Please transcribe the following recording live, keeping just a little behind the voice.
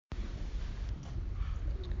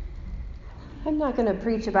I'm not going to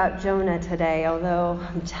preach about Jonah today, although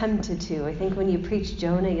I'm tempted to. I think when you preach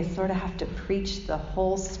Jonah, you sort of have to preach the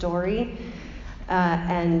whole story,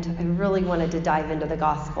 and I really wanted to dive into the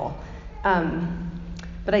gospel.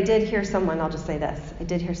 But I did hear someone, I'll just say this, I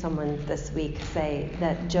did hear someone this week say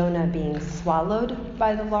that Jonah being swallowed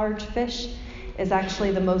by the large fish is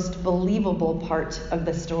actually the most believable part of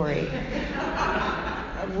the story.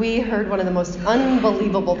 We heard one of the most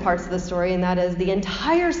unbelievable parts of the story, and that is the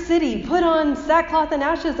entire city put on sackcloth and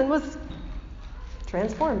ashes and was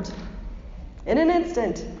transformed in an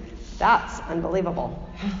instant. That's unbelievable.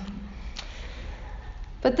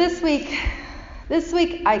 But this week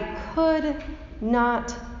I could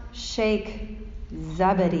not shake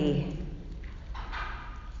Zebedee.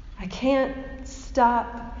 I can't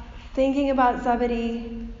stop thinking about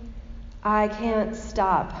Zebedee. I can't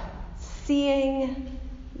stop seeing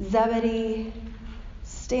Zebedee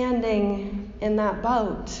standing in that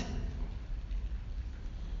boat,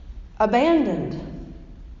 abandoned,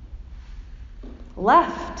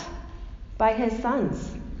 left by his sons.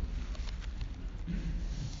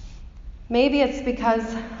 Maybe it's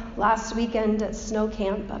because last weekend at snow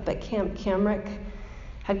camp up at Camp Camrick,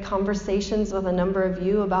 had conversations with a number of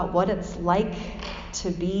you about what it's like to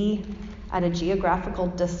be at a geographical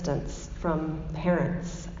distance from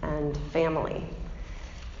parents and family,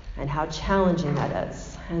 and how challenging that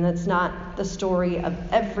is. And it's not the story of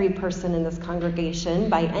every person in this congregation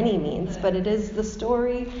by any means, but it is the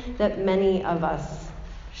story that many of us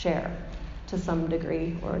share to some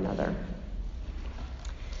degree or another.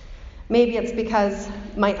 Maybe it's because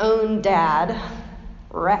my own dad,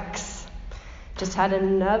 Rex, just had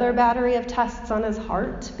another battery of tests on his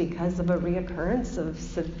heart because of a reoccurrence of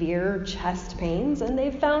severe chest pains, and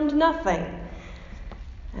they found nothing.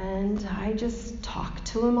 And I just talk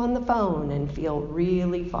to him on the phone and feel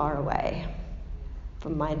really far away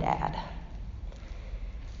from my dad.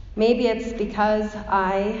 Maybe it's because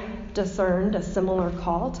I discerned a similar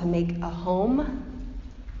call to make a home,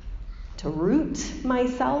 to root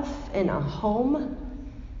myself in a home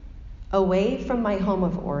away from my home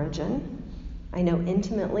of origin. I know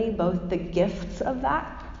intimately both the gifts of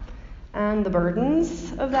that and the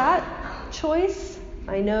burdens of that choice.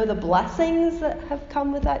 I know the blessings that have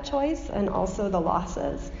come with that choice and also the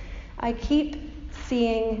losses. I keep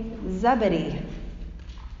seeing Zebedee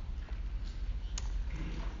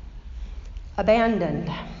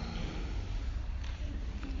abandoned.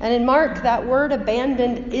 And in Mark, that word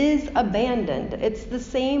abandoned is abandoned. It's the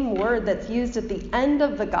same word that's used at the end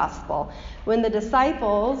of the gospel when the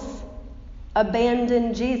disciples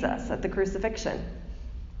abandoned Jesus at the crucifixion.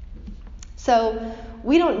 So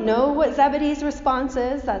we don't know what Zebedee's response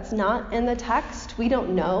is. That's not in the text. We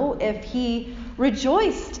don't know if he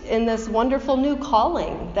rejoiced in this wonderful new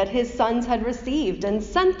calling that his sons had received and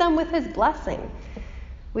sent them with his blessing.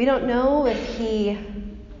 We don't know if he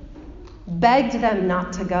begged them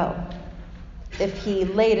not to go, if he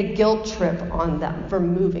laid a guilt trip on them for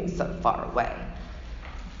moving so far away.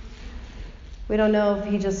 We don't know if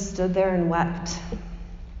he just stood there and wept.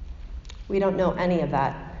 We don't know any of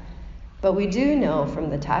that. But we do know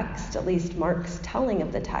from the text, at least Mark's telling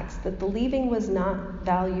of the text, that the leaving was not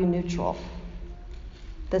value neutral.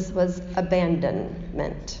 This was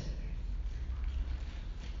abandonment.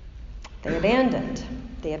 They abandoned.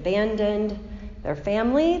 They abandoned their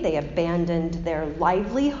family. They abandoned their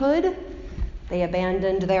livelihood. They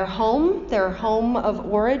abandoned their home of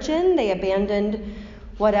origin. They abandoned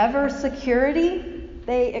whatever security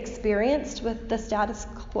they experienced with the status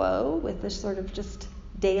quo, with this sort of just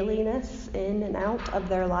dailiness in and out of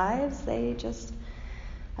their lives. They just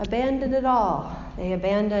abandoned it all. They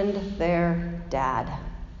abandoned their dad,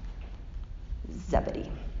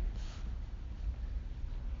 Zebedee.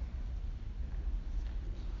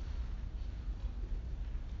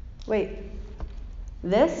 Wait,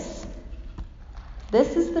 this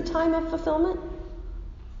is the time of fulfillment?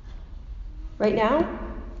 Right now?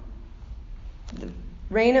 The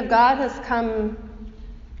reign of God has come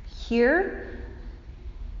here?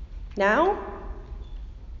 Now?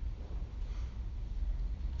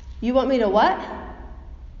 You want me to what?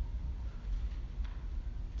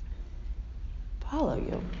 Follow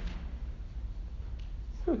you.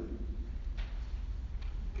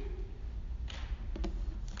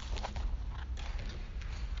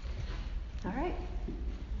 All right.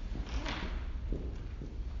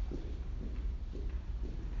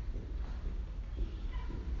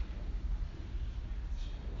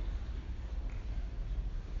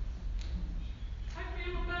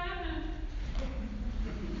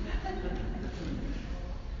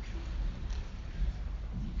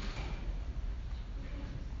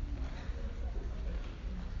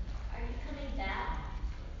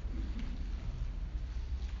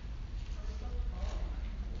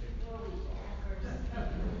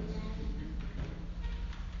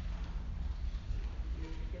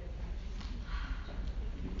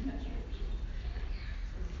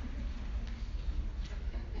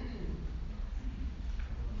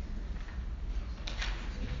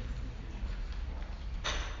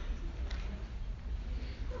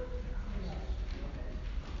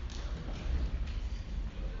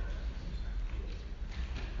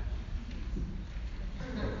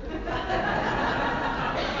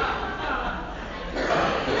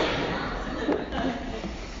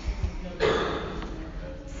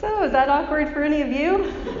 that awkward for any of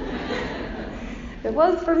you? It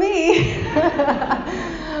was for me.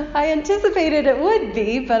 I anticipated it would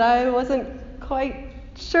be, but I wasn't quite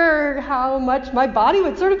sure how much my body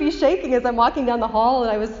would sort of be shaking as I'm walking down the hall,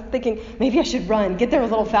 and I was thinking, maybe I should run, get there a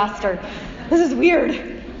little faster. This is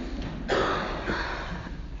weird.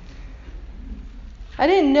 I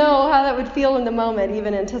didn't know how that would feel in the moment,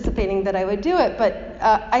 even anticipating that I would do it, but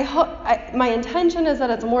my intention is that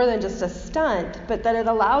it's more than just a stunt, but that it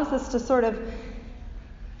allows us to sort of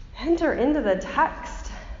enter into the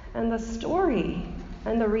text and the story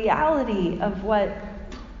and the reality of what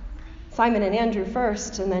Simon and Andrew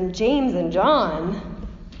first, and then James and John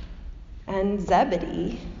and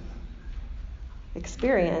Zebedee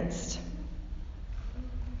experienced.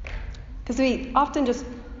 Because we often just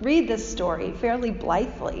read this story fairly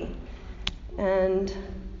blithely, and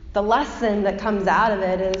the lesson that comes out of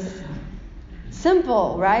it is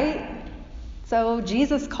simple, right? So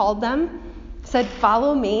Jesus called them, said,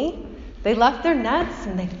 "Follow me." They left their nets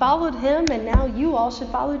and they followed him, and now you all should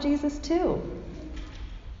follow Jesus too.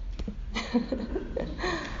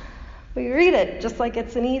 We read it just like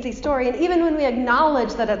it's an easy story, and even when we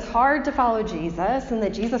acknowledge that it's hard to follow Jesus and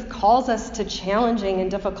that Jesus calls us to challenging and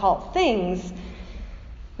difficult things,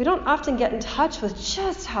 we don't often get in touch with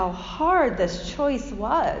just how hard this choice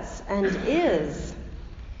was and is.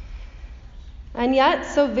 And yet,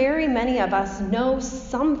 so very many of us know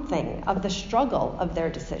something of the struggle of their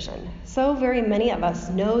decision. So very many of us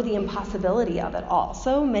know the impossibility of it all.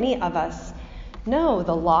 So many of us know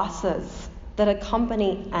the losses that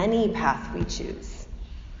accompany any path we choose.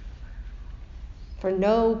 For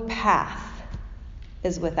no path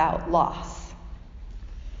is without loss.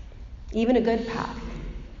 Even a good path,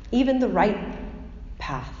 even the right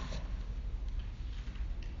path.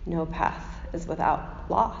 No path is without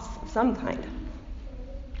loss of some kind.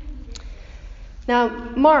 Now,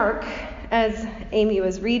 Mark, as Amy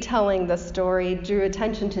was retelling the story, drew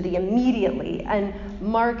attention to the immediately, and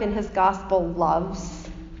Mark in his gospel loves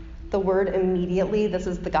the word immediately. This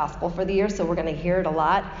is the gospel for the year, so we're going to hear it a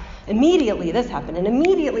lot. Immediately this happened, and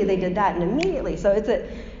immediately they did that, and immediately. So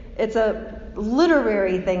it's a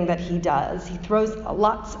literary thing that he does. He throws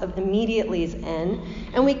lots of immediatelys in,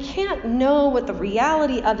 and we can't know what the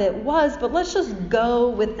reality of it was, but let's just go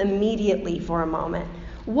with immediately for a moment.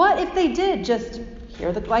 What if they did just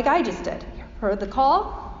hear like I just did, heard the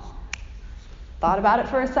call, thought about it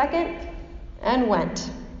for a second, and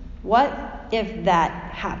went? What if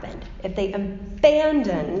that happened? If they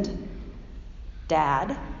abandoned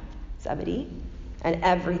Dad, Zebedee, and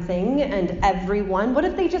everything and everyone? What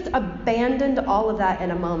if they just abandoned all of that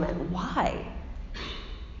in a moment? Why?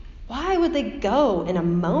 Why would they go in a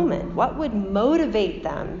moment? What would motivate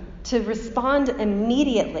them to respond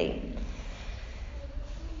immediately?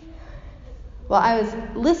 Well, I was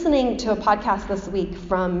listening to a podcast this week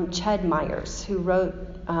from Ched Myers, who wrote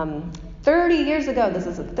 30 years ago. This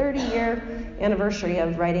is a 30-year anniversary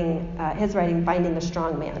of his writing Finding the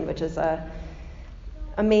Strong Man, which is an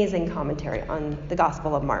amazing commentary on the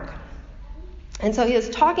Gospel of Mark. And so he was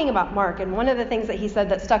talking about Mark, and one of the things that he said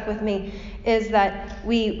that stuck with me is that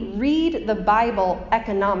we read the Bible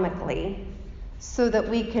economically so that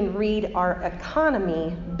we can read our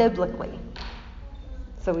economy biblically.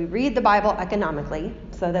 So we read the Bible economically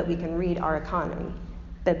so that we can read our economy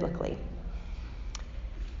biblically.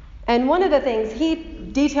 And one of the things, he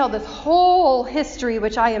detailed this whole history,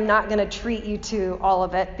 which I am not going to treat you to all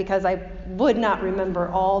of it because I would not remember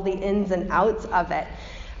all the ins and outs of it.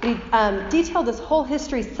 But he detailed this whole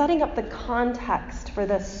history, setting up the context for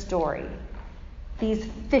this story. These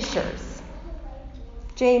fishers,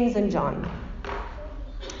 James and John.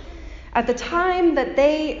 At the time that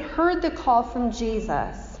they heard the call from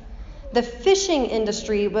Jesus, the fishing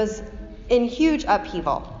industry was in huge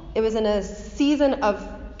upheaval. It was in a season of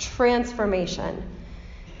transformation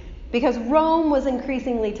because Rome was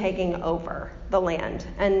increasingly taking over the land.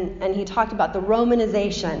 And he talked about the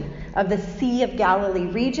Romanization of the Sea of Galilee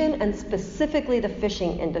region and specifically the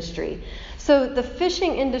fishing industry. So the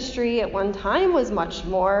fishing industry at one time was much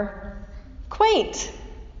more quaint.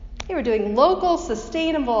 They were doing local,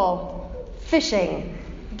 sustainable fishing,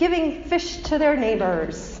 giving fish to their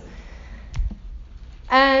neighbors.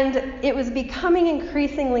 And it was becoming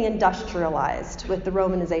increasingly industrialized with the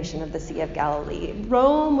Romanization of the Sea of Galilee.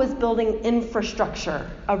 Rome was building infrastructure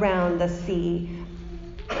around the sea,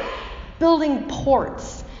 building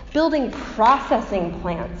ports, building processing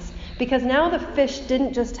plants, because now the fish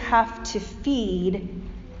didn't just have to feed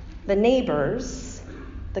the neighbors,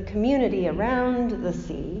 the community around the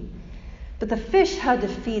sea, but the fish had to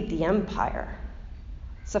feed the empire.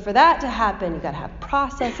 So for that to happen, you've got to have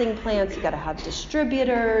processing plants, you've got to have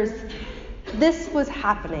distributors. This was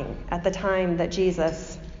happening at the time that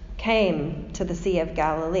Jesus came to the Sea of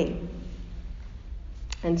Galilee.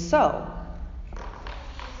 And so,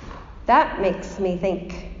 that makes me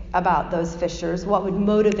think about those fishers. What would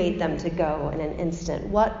motivate them to go in an instant?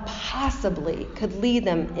 What possibly could lead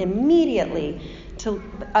them immediately to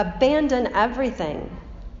abandon everything?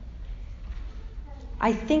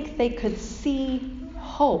 I think they could see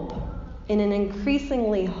hope in an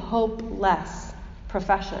increasingly hopeless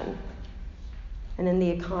profession and in the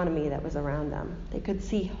economy that was around them. They could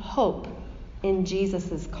see hope in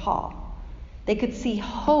Jesus' call. They could see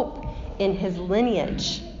hope in his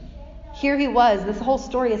lineage. Here he was. This whole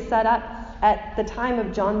story is set up at the time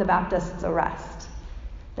of John the Baptist's arrest.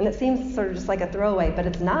 And it seems sort of just like a throwaway, but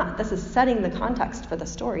it's not. This is setting the context for the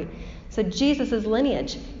story. So Jesus'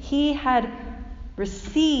 lineage, he had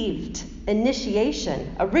received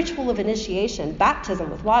initiation, a ritual of initiation,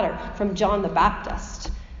 baptism with water from John the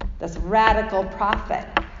Baptist, this radical prophet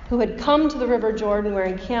who had come to the River Jordan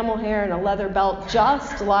wearing camel hair and a leather belt,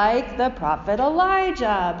 just like the prophet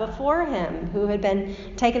Elijah before him, who had been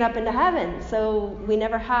taken up into heaven. So we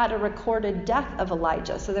never had a recorded death of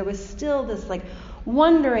Elijah. So there was still this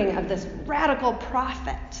wondering of this radical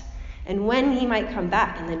prophet and when he might come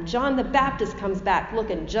back. And then John the Baptist comes back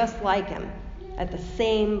looking just like him at the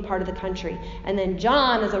same part of the country. And then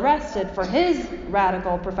John is arrested for his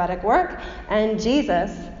radical prophetic work, and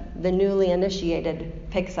Jesus, the newly initiated,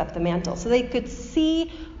 picks up the mantle. So they could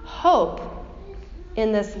see hope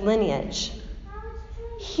in this lineage.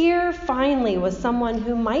 Here finally was someone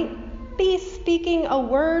who might be speaking a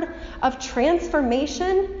word of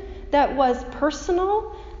transformation that was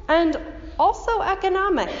personal and also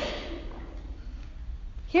economic.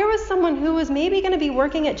 Here was someone who was maybe going to be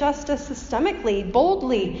working at justice systemically,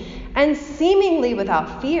 boldly, and seemingly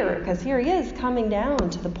without fear, because here he is coming down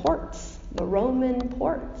to the ports, the Roman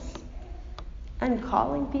ports, and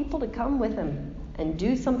calling people to come with him and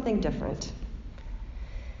do something different.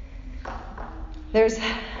 There's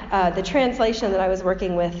the translation that I was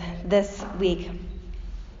working with this week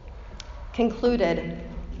concluded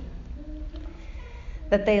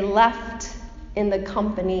that they left in the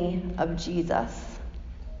company of Jesus.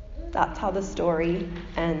 That's how the story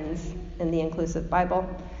ends in the Inclusive Bible.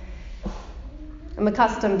 I'm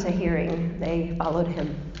accustomed to hearing they followed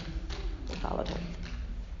him. They followed him.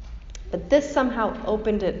 But this somehow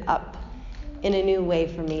opened it up in a new way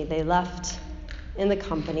for me. They left in the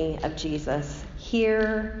company of Jesus.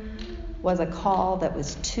 Here was a call that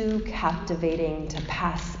was too captivating to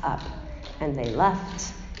pass up, and they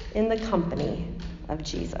left in the company of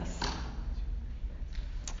Jesus.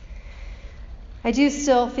 I do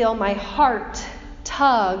still feel my heart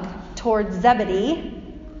tug toward Zebedee,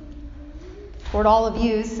 toward all of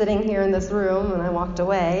you sitting here in this room when I walked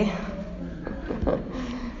away.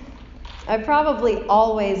 I probably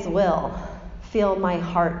always will feel my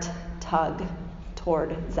heart tug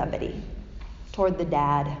toward Zebedee, toward the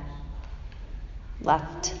dad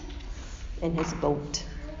left in his boat,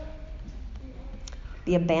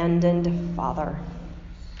 the abandoned father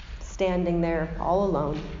standing there all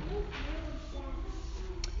alone.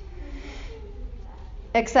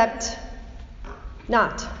 Except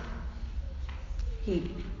not.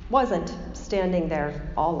 He wasn't standing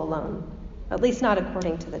there all alone, at least not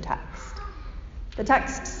according to the text. The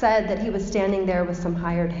text said that he was standing there with some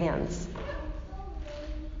hired hands.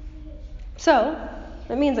 So,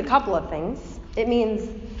 that means a couple of things. It means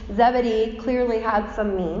Zebedee clearly had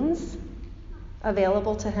some means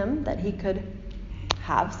available to him, that he could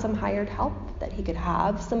have some hired help, that he could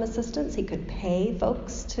have some assistance, he could pay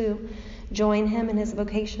folks to join him in his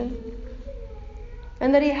vocation,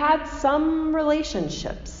 and that he had some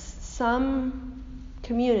relationships, some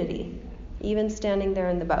community, even standing there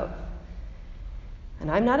in the boat. And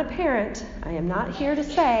I'm not a parent. I am not here to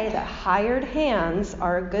say that hired hands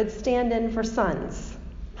are a good stand-in for sons.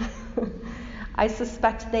 I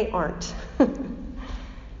suspect they aren't.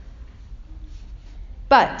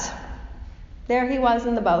 But there he was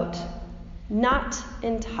in the boat, not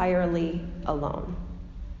entirely alone.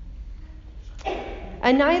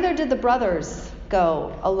 And neither did the brothers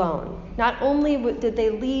go alone. Not only did they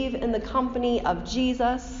leave in the company of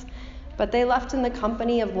Jesus, but they left in the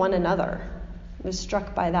company of one another. I was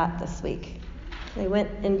struck by that this week. They went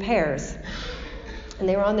in pairs, and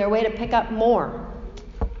they were on their way to pick up more.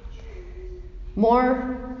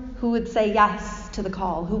 More who would say yes to the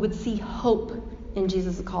call, who would see hope in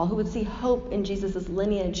Jesus' call, who would see hope in Jesus'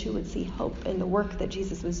 lineage, who would see hope in the work that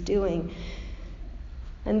Jesus was doing.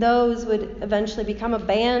 And those would eventually become a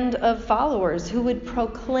band of followers who would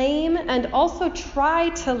proclaim and also try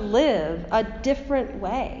to live a different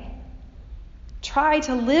way. Try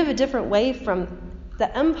to live a different way from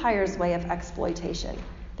the empire's way of exploitation.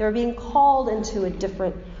 They were being called into a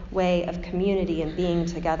different way of community and being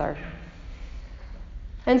together.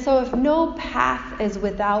 And so if no path is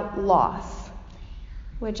without loss,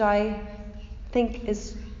 which I think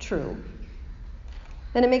is true,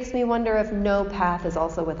 then it makes me wonder if no path is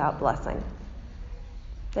also without blessing.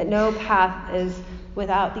 That no path is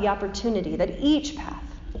without the opportunity, that each path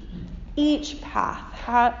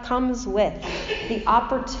comes with the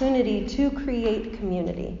opportunity to create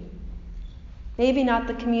community. Maybe not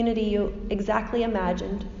the community you exactly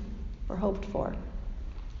imagined or hoped for,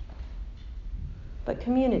 but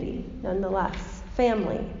community nonetheless.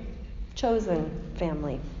 Family, chosen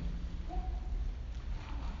family.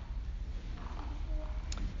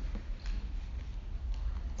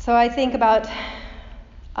 So I think about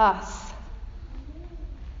us.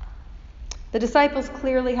 The disciples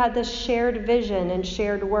clearly had this shared vision and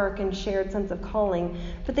shared work and shared sense of calling,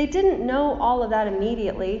 but they didn't know all of that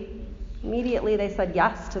immediately. Immediately they said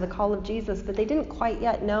yes to the call of Jesus, but they didn't quite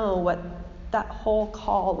yet know what that whole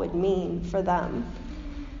call would mean for them.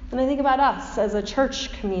 And I think about us as a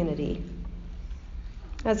church community,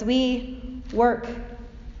 as we work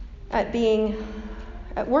at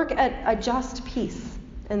a just peace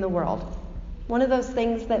in the world. One of those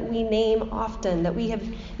things that we name often, that we have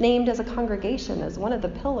named as a congregation as one of the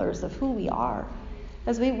pillars of who we are.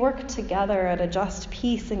 As we work together at a just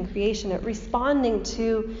peace in creation, at responding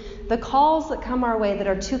to the calls that come our way that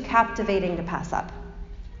are too captivating to pass up.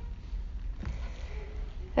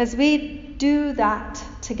 As we do that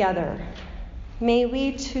together, may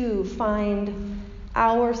we too find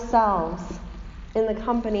ourselves in the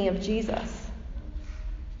company of Jesus.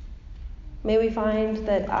 May we find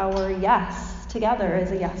that our yes together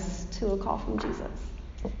is a yes to a call from Jesus.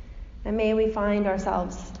 And may we find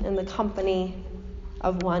ourselves in the company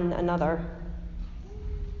of one another.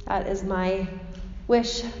 That is my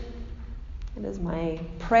wish. It is my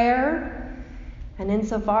prayer. And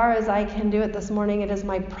insofar as I can do it this morning, it is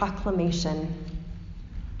my proclamation.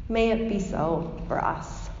 May it be so for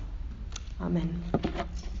us. Amen.